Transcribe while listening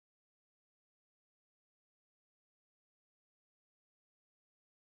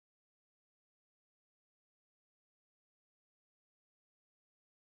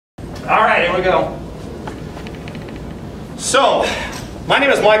All right, here we go. So, my name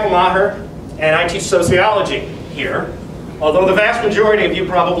is Maher, and I teach sociology here, although the vast majority of you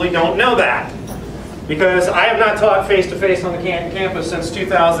probably don't know that, because I have not taught face-to-face on the campus since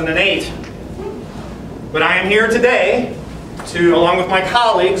 2008. But I am here today to, along with my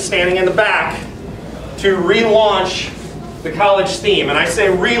colleagues standing in the back, to relaunch the college theme. And I say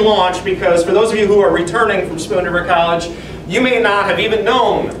relaunch because for those of you who are returning from Spoon River College, you may not have even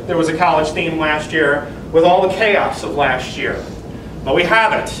known there was a college theme last year with all the chaos of last year. But we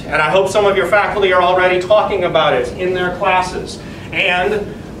have it, and I hope some of your faculty are already talking about it in their classes.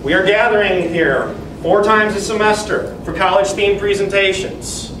 And we are gathering here 4 times a semester for college theme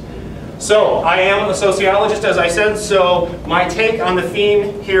presentations. So, I am a sociologist, as I said, so my take on the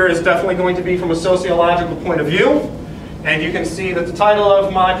theme here is definitely going to be from a sociological point of view. And you can see that the title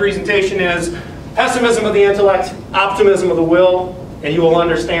of my presentation is Pessimism of the Intellect, Optimism of the Will, and you will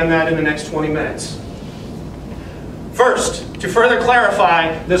understand that in the next 20 minutes. First, to further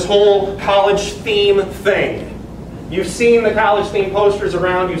clarify this whole college theme thing. You've seen the college theme posters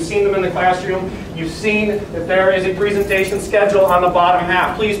around, you've seen them in the classroom, you've seen that there is a presentation schedule on the bottom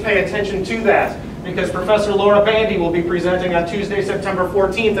half. Please pay attention to that, because Professor Laura Bandy will be presenting on Tuesday, September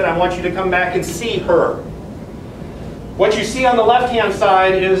 14th, and I want you to come back and see her. What you see on the left-hand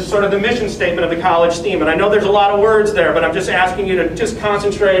side is sort of the mission statement of the college theme, and I know there's a lot of words there, but I'm just asking you to just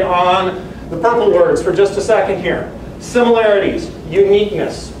concentrate on the purple words for just a second here. Similarities,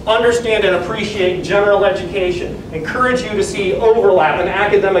 uniqueness, understand and appreciate general education, encourage you to see overlap in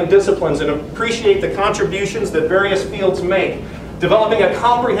academic disciplines and appreciate the contributions that various fields make, developing a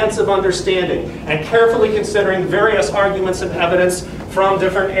comprehensive understanding and carefully considering various arguments and evidence from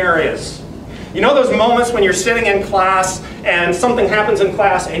different areas. You know those moments when you're sitting in class and something happens in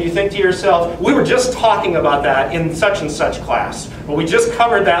class and you think to yourself, we were just talking about that in such and such class, but we just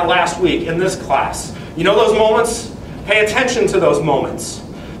covered that last week in this class. You know those moments? Pay attention to those moments,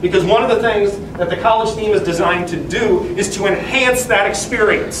 because one of the things that the college theme is designed to do is to enhance that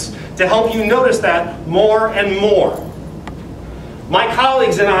experience, to help you notice that more and more. My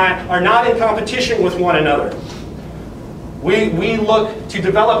colleagues and I are not in competition with one another. We look to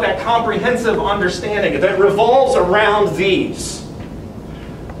develop that comprehensive understanding that revolves around these.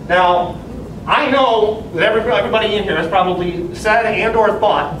 Now, I know that everybody in here has probably said and or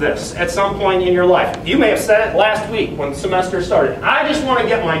thought this at some point in your life. You may have said it last week when the semester started. I just want to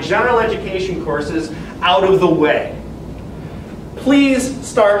get my general education courses out of the way. Please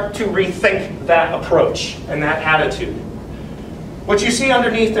start to rethink that approach and that attitude. What you see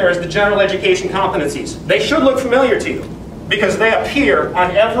underneath there is the general education competencies. They should look familiar to you, because they appear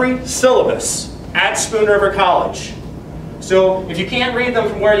on every syllabus at Spoon River College. So if you can't read them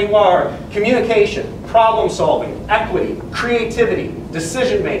from where you are, communication, problem solving, equity, creativity,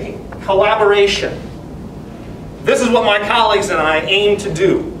 decision making, collaboration. This is what my colleagues and I aim to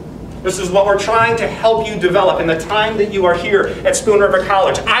do. This is what we're trying to help you develop in the time that you are here at Spoon River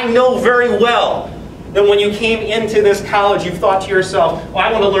College. I know very well that when you came into this college, you thought to yourself, oh,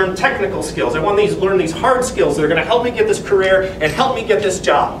 I want to learn technical skills. I want to learn these hard skills that are going to help me get this career and help me get this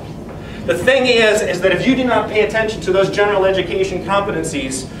job. The thing is that if you do not pay attention to those general education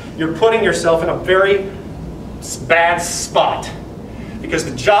competencies, you're putting yourself in a very bad spot. Because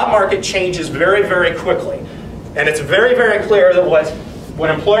the job market changes very, very quickly. And it's very, very clear that what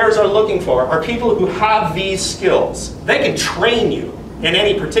employers are looking for are people who have these skills. They can train you in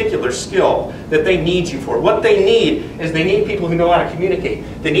any particular skill that they need you for. What they need is they need people who know how to communicate.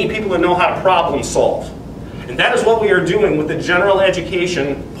 They need people who know how to problem solve. And that is what we are doing with the general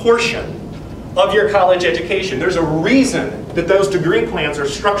education portion of your college education. There's a reason that those degree plans are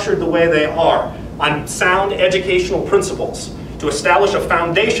structured the way they are, on sound educational principles, to establish a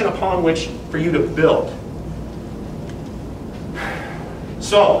foundation upon which for you to build.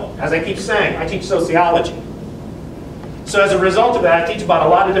 So, as I keep saying, I teach sociology. So as a result of that, I teach about a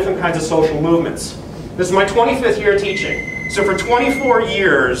lot of different kinds of social movements. This is my 25th year teaching. So for 24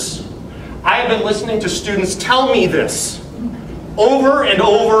 years, I have been listening to students tell me this over and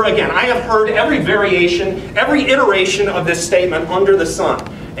over again. I have heard every variation, every iteration of this statement under the sun.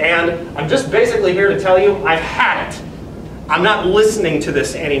 And I'm just basically here to tell you, I've had it. I'm not listening to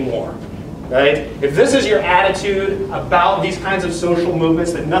this anymore. Right? If this is your attitude about these kinds of social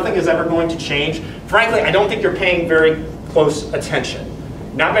movements, that nothing is ever going to change, frankly, I don't think you're paying very close attention.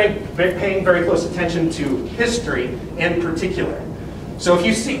 Not paying very close attention to history in particular. So if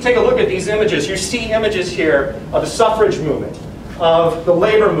you take a look at these images, you see images here of the suffrage movement, of the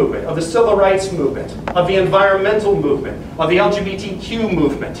labor movement, of the civil rights movement, of the environmental movement, of the LGBTQ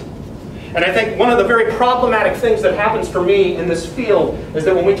movement. And I think one of the very problematic things that happens for me in this field is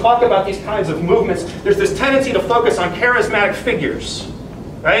that when we talk about these kinds of movements, there's this tendency to focus on charismatic figures,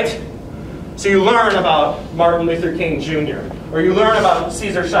 right? So you learn about Martin Luther King Jr., or you learn about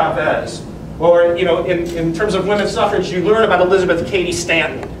Cesar Chavez, or in terms of women's suffrage, you learn about Elizabeth Cady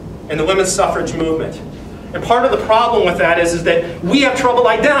Stanton and the women's suffrage movement. And part of the problem with that is that we have trouble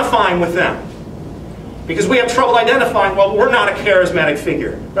identifying with them. Because we have trouble identifying, well, we're not a charismatic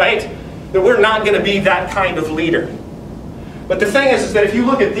figure, right? That we're not going to be that kind of leader. But the thing is that if you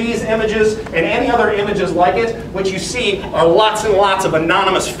look at these images and any other images like it, what you see are lots and lots of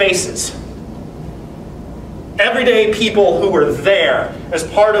anonymous faces. Everyday people who were there as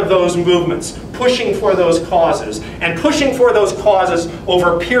part of those movements, pushing for those causes, and pushing for those causes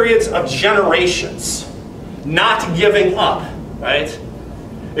over periods of generations, not giving up, right?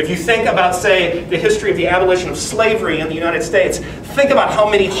 If you think about, say, the history of the abolition of slavery in the United States, think about how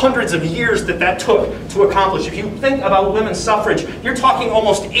many hundreds of years that took to accomplish. If you think about women's suffrage, you're talking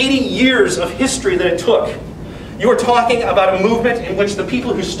almost 80 years of history that it took. You are talking about a movement in which the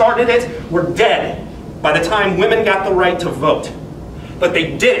people who started it were dead by the time women got the right to vote. But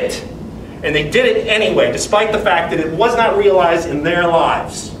they did it. And they did it anyway, despite the fact that it was not realized in their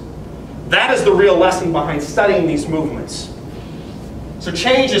lives. That is the real lesson behind studying these movements. So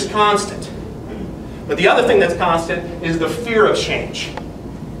change is constant. But the other thing that's constant is the fear of change.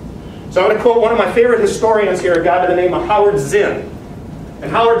 So I'm going to quote one of my favorite historians here, a guy by the name of Howard Zinn.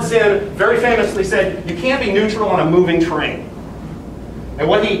 And Howard Zinn very famously said, you can't be neutral on a moving train. And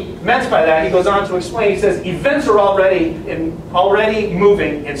what he meant by that, he goes on to explain, he says, events are already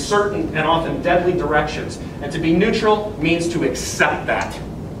moving in certain and often deadly directions. And to be neutral means to accept that.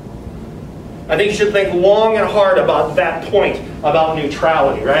 I think you should think long and hard about that point about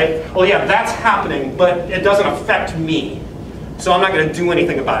neutrality, right? Well, yeah, that's happening, but it doesn't affect me. So I'm not going to do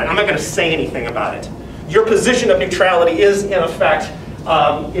anything about it. I'm not going to say anything about it. Your position of neutrality is, in effect,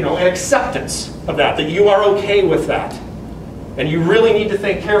 an acceptance of that you are okay with that. And you really need to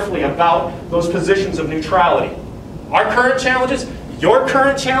think carefully about those positions of neutrality. Our current challenges, your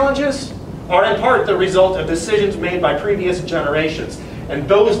current challenges, are in part the result of decisions made by previous generations. And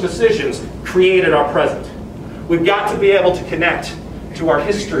those decisions created our present. We've got to be able to connect to our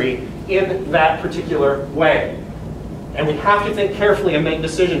history in that particular way. And we have to think carefully and make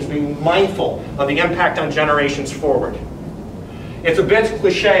decisions being mindful of the impact on generations forward. It's a bit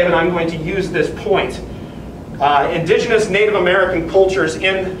cliche, but I'm going to use this point. Indigenous Native American cultures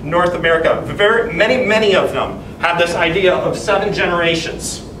in North America, many of them have this idea of 7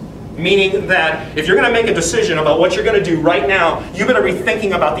 generations. Meaning that if you're going to make a decision about what you're going to do right now, you better be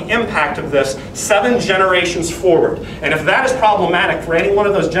thinking about the impact of this 7 generations forward. And if that is problematic for any one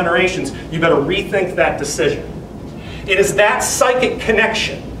of those generations, you better rethink that decision. It is that psychic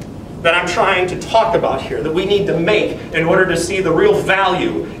connection that I'm trying to talk about here that we need to make in order to see the real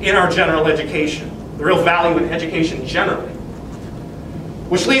value in our general education, the real value in education generally.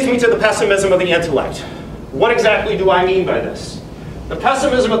 Which leads me to the pessimism of the intellect. What exactly do I mean by this? The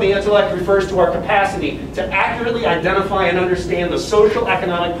pessimism of the intellect refers to our capacity to accurately identify and understand the social,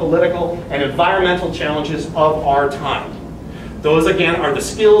 economic, political, and environmental challenges of our time. Those, again, are the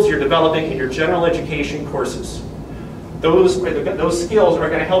skills you're developing in your general education courses. Those skills are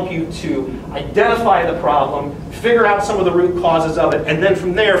going to help you to identify the problem, figure out some of the root causes of it, and then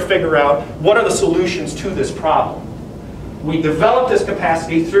from there figure out what are the solutions to this problem. We develop this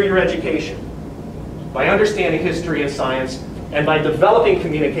capacity through your education by understanding history and science, and by developing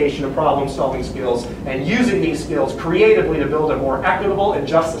communication and problem-solving skills, and using these skills creatively to build a more equitable and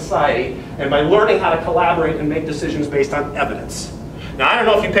just society, and by learning how to collaborate and make decisions based on evidence. Now, I don't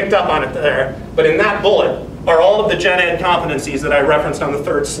know if you picked up on it there, but in that bullet are all of the gen ed competencies that I referenced on the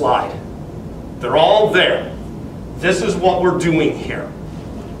 3rd slide. They're all there. This is what we're doing here.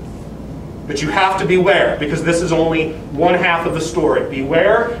 But you have to beware, because this is only one half of the story.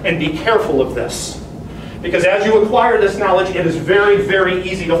 Beware and be careful of this. Because as you acquire this knowledge, it is very, very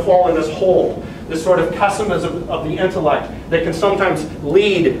easy to fall in this hole, this sort of pessimism of the intellect that can sometimes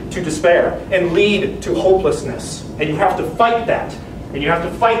lead to despair and lead to hopelessness. And you have to fight that. And you have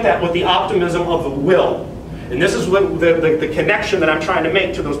to fight that with the optimism of the will. And this is what the connection that I'm trying to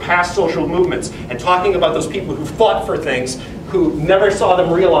make to those past social movements and talking about those people who fought for things who never saw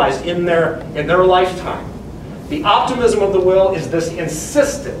them realized in their lifetime. The optimism of the will is this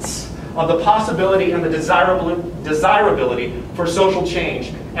insistence of the possibility and the desirability for social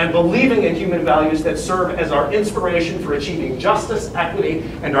change, and believing in human values that serve as our inspiration for achieving justice, equity,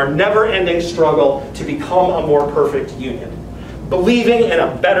 and our never-ending struggle to become a more perfect union. Believing in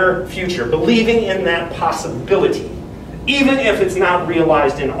a better future, believing in that possibility even if it's not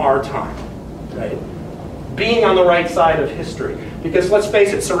realized in our time, right? Being on the right side of history. Because let's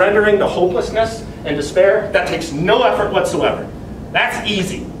face it, surrendering to hopelessness and despair, that takes no effort whatsoever. That's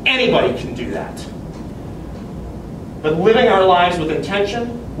easy. Anybody can do that. But living our lives with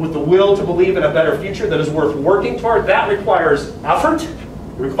intention, with the will to believe in a better future that is worth working toward, that requires effort, it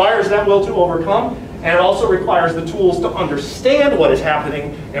requires that will to overcome, and it also requires the tools to understand what is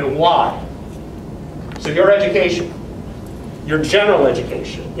happening and why. So your education, your general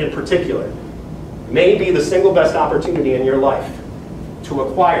education in particular, may be the single best opportunity in your life to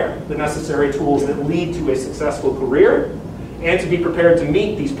acquire the necessary tools that lead to a successful career and to be prepared to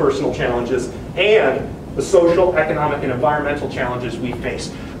meet these personal challenges and the social, economic, and environmental challenges we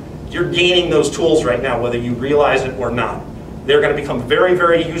face. You're gaining those tools right now, whether you realize it or not. They're going to become very,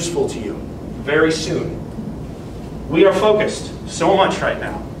 very useful to you very soon. We are focused so much right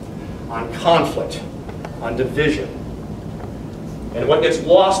now on conflict, on division. And what gets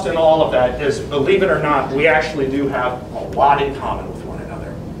lost in all of that is, believe it or not, we actually do have a lot in common with one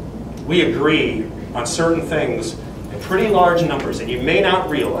another. We agree on certain things in pretty large numbers, and you may not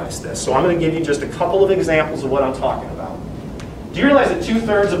realize this. So I'm going to give you just a couple of examples of what I'm talking about. Do you realize that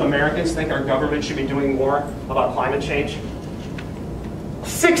 2/3 of Americans think our government should be doing more about climate change?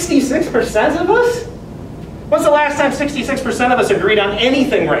 66% of us? When's the last time 66% of us agreed on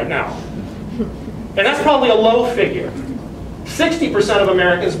anything right now? And that's probably a low figure. 60% of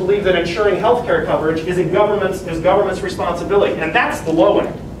Americans believe that ensuring health care coverage is government's responsibility, and that's the low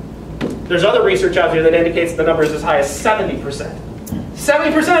end. There's other research out there that indicates the number is as high as 70%.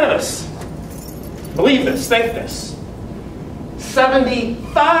 70% of us believe this, think this.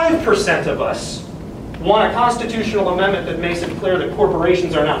 75% of us want a constitutional amendment that makes it clear that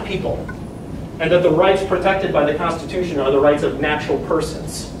corporations are not people, and that the rights protected by the Constitution are the rights of natural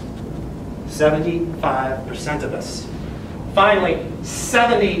persons. 75% of us. Finally,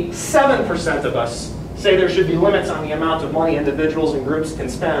 77% of us say there should be limits on the amount of money individuals and groups can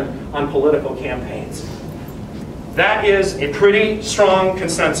spend on political campaigns. That is a pretty strong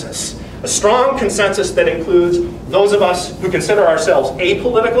consensus. A strong consensus that includes those of us who consider ourselves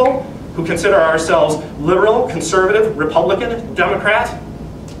apolitical, who consider ourselves liberal, conservative, Republican, Democrat.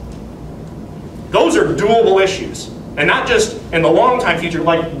 Those are doable issues. And not just in the long time future,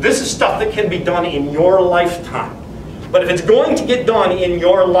 like this is stuff that can be done in your lifetime. But if it's going to get done in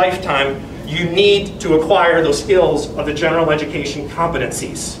your lifetime, you need to acquire those skills of the general education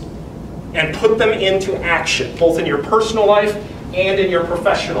competencies and put them into action, both in your personal life and in your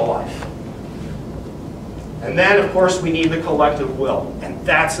professional life. And then, of course, we need the collective will. And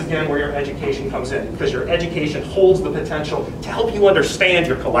that's, again, where your education comes in, because your education holds the potential to help you understand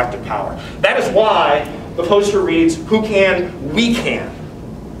your collective power. That is why the poster reads, "Who can, we can."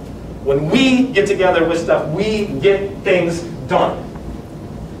 When we get together with stuff, we get things done.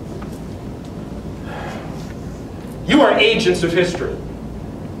 You are agents of history.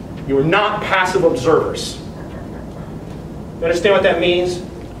 You are not passive observers. You understand what that means?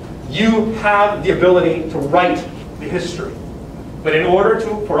 You have the ability to write the history. But in order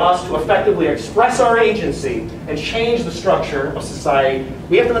for us to effectively express our agency and change the structure of society,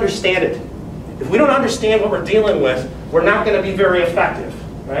 we have to understand it. If we don't understand what we're dealing with, we're not going to be very effective,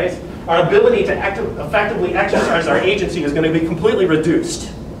 right? Our ability to effectively exercise our agency is going to be completely reduced.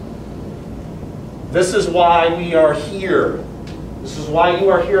 This is why we are here. This is why you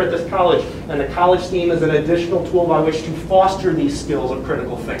are here at this college. And the college theme is an additional tool by which to foster these skills of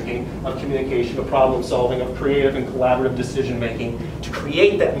critical thinking, of communication, of problem solving, of creative and collaborative decision making, to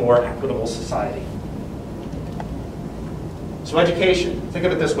create that more equitable society. So education, think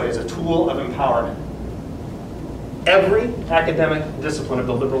of it this way, as a tool of empowerment. Every academic discipline of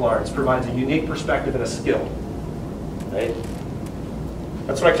the liberal arts provides a unique perspective and a skill, right?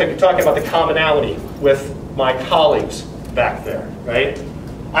 That's what I kept talking about, the commonality with my colleagues back there, right?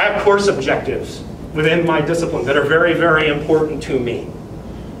 I have course objectives within my discipline that are very, very important to me.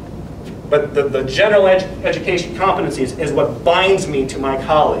 But the general education competencies is what binds me to my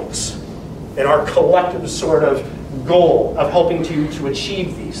colleagues and our collective sort of goal of helping to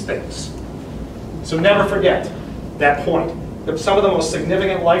achieve these things. So never forget that point, that some of the most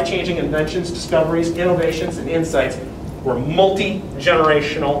significant life-changing inventions, discoveries, innovations, and insights were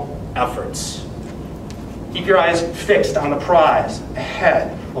multi-generational efforts. Keep your eyes fixed on the prize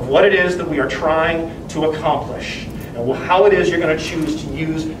ahead of what it is that we are trying to accomplish and how it is you're going to choose to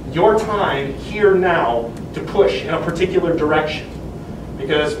use your time here now to push in a particular direction.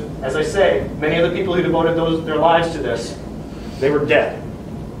 Because, as I say, many of the people who devoted their lives to this, they were dead.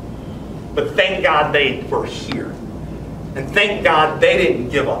 But thank God they were here. And thank God they didn't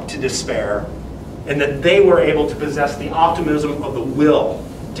give up to despair and that they were able to possess the optimism of the will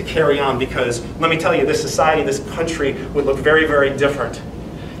to carry on, because let me tell you, this society, this country would look very, very different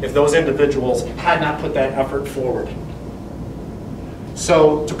if those individuals had not put that effort forward.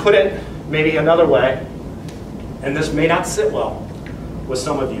 So to put it maybe another way, and this may not sit well with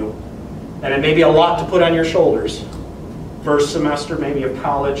some of you, and it may be a lot to put on your shoulders, first semester maybe of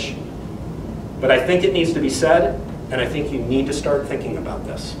college, but I think it needs to be said, and I think you need to start thinking about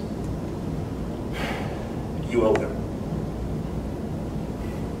this. You owe them.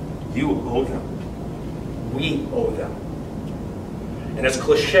 You owe them. We owe them. And as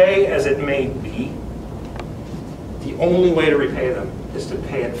cliche as it may be, the only way to repay them is to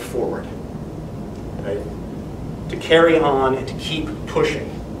pay it forward. Right? To carry on and to keep pushing.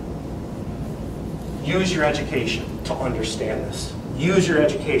 Use your education to understand this. Use your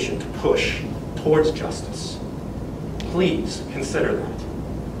education to push towards justice. Please consider that.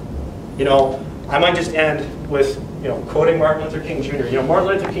 You know, I might just end with, quoting Martin Luther King Jr. Martin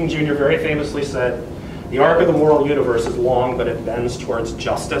Luther King Jr. very famously said, "The arc of the moral universe is long, but it bends towards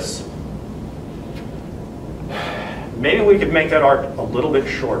justice." Maybe we could make that arc a little bit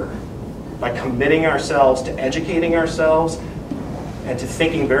shorter by committing ourselves to educating ourselves and to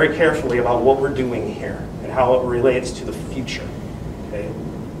thinking very carefully about what we're doing here and how it relates to the future. Okay?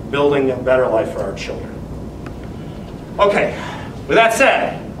 Building a better life for our children. Okay, with that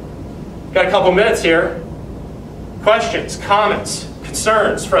said, got a couple minutes here. Questions, comments,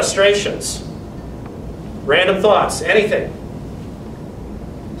 concerns, frustrations, random thoughts, anything.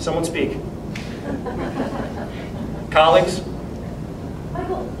 Someone speak. Colleagues?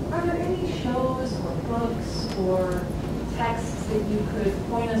 Michael, are there any shows or books or texts that you could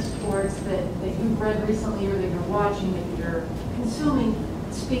point us towards that you've read recently or that you're watching, that you're consuming,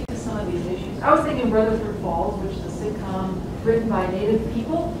 speak to some of these issues? I was thinking Rutherford Falls, which is a sitcom written by Native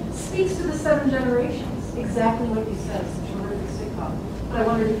people, speaks to the 7 generations. Exactly what you said. It's a terrific sitcom. But I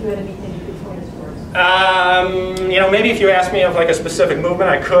wondered if you had anything you could point us towards. Maybe if you asked me of like a specific movement,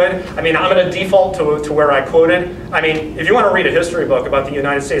 I could. I mean, I'm going to default to where I quoted. I mean, if you want to read a history book about the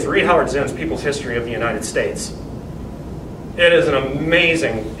United States, read Howard Zinn's People's History of the United States. It is an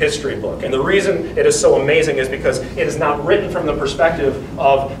amazing history book. And the reason it is so amazing is because it is not written from the perspective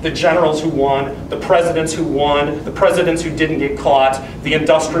of the generals who won, the presidents who won, the presidents who didn't get caught, the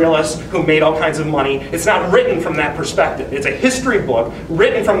industrialists who made all kinds of money. It's not written from that perspective. It's a history book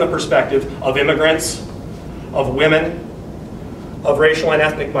written from the perspective of immigrants, of women, of racial and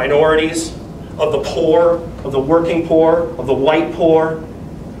ethnic minorities, of the poor, of the working poor, of the white poor.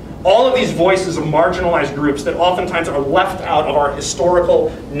 All of these voices of marginalized groups that oftentimes are left out of our historical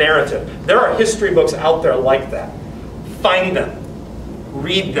narrative. There are history books out there like that. Find them.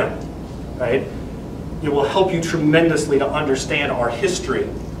 Read them. Right? It will help you tremendously to understand our history,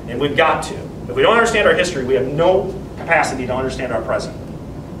 and we've got to. If we don't understand our history, we have no capacity to understand our present.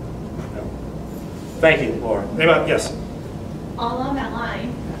 Thank you, Laura. Anybody? Yes? Along that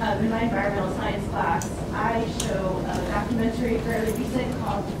line, in my environmental science class, I show a documentary fairly recent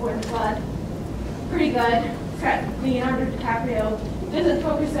called Before the Flood. Pretty good. It's got Leonardo DiCaprio. It doesn't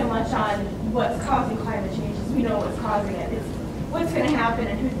focus so much on what's causing climate change, as we know what's causing it. It's what's going to happen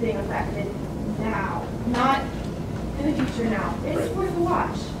and who's being affected now, not in the future now. It's worth a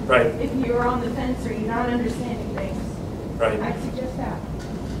watch. Right. If you're on the fence or you're not understanding things, right. I'd suggest that.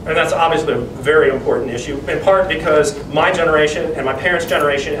 And that's obviously a very important issue, in part because my generation and my parents'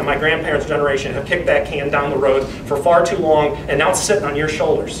 generation and my grandparents' generation have kicked that can down the road for far too long, and now it's sitting on your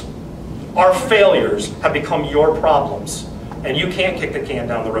shoulders. Our failures have become your problems, and you can't kick the can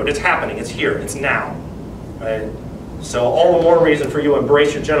down the road. It's happening. It's here. It's now. Right? So all the more reason for you to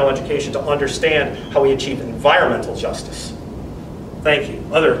embrace your general education to understand how we achieve environmental justice. Thank you.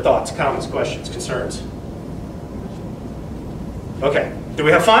 Other thoughts, comments, questions, concerns? Okay. Do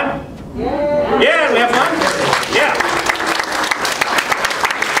we have fun? Yeah. Yeah, do we have fun? Yeah.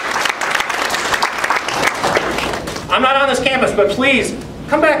 I'm not on this campus, but please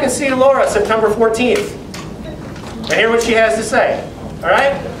come back and see Laura September 14th and hear what she has to say. All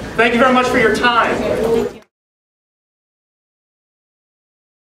right? Thank you very much for your time.